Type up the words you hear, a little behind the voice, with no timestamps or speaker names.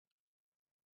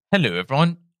Hello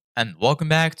everyone and welcome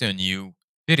back to a new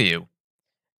video.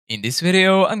 In this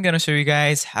video, I'm gonna show you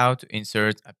guys how to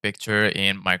insert a picture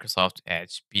in Microsoft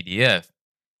Edge PDF.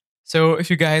 So if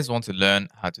you guys want to learn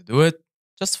how to do it,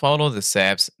 just follow the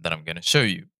steps that I'm gonna show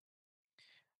you.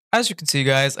 As you can see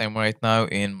guys, I'm right now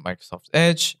in Microsoft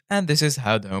Edge and this is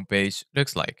how the homepage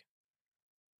looks like.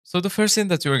 So the first thing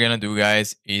that you're gonna do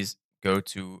guys is go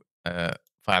to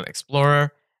File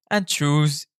Explorer and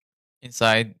choose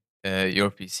inside your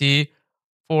PC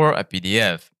for a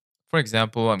PDF. For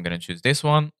example, I'm going to choose this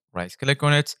one, right click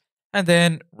on it, and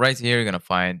then right here you're going to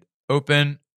find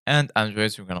Open, and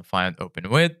Android you're going to find Open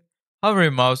With. Hover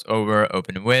your mouse over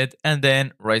Open With, and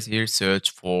then right here search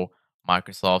for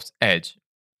Microsoft Edge.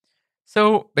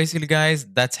 So basically, guys,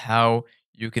 that's how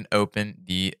you can open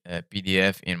the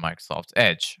PDF in Microsoft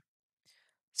Edge.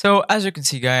 So as you can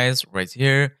see, guys, right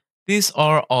here, these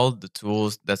are all the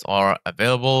tools that are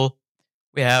available.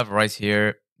 We have right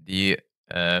here the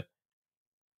uh,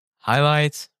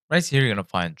 highlights. Right here, you're gonna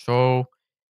find draw.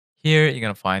 Here, you're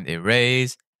gonna find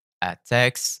erase, add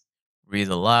text, read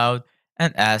aloud,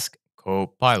 and ask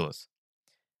Copilot.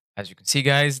 As you can see,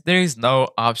 guys, there is no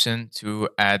option to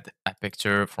add a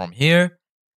picture from here.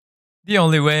 The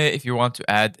only way, if you want to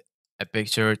add a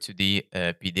picture to the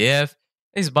PDF,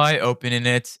 is by opening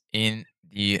it in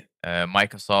the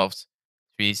Microsoft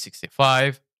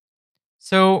 365.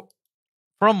 So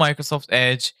from Microsoft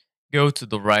Edge, go to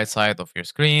the right side of your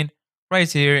screen. Right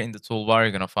here in the toolbar, you're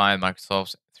going to find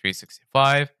Microsoft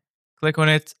 365. Click on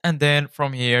it, and then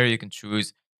from here, you can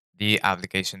choose the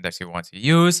application that you want to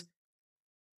use.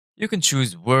 You can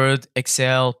choose Word,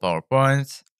 Excel,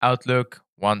 PowerPoint, Outlook,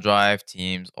 OneDrive,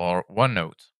 Teams, or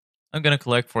OneNote. I'm going to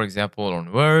click, for example,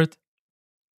 on Word.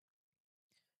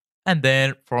 And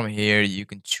then from here, you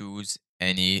can choose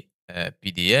any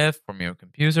PDF from your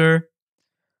computer,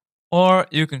 or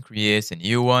you can create a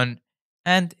new one.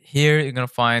 And here you're going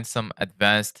to find some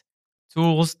advanced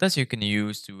tools that you can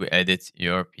use to edit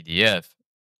your PDF.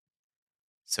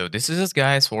 So this is it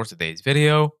guys for today's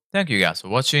video. Thank you guys for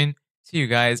watching. See you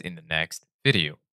guys in the next video.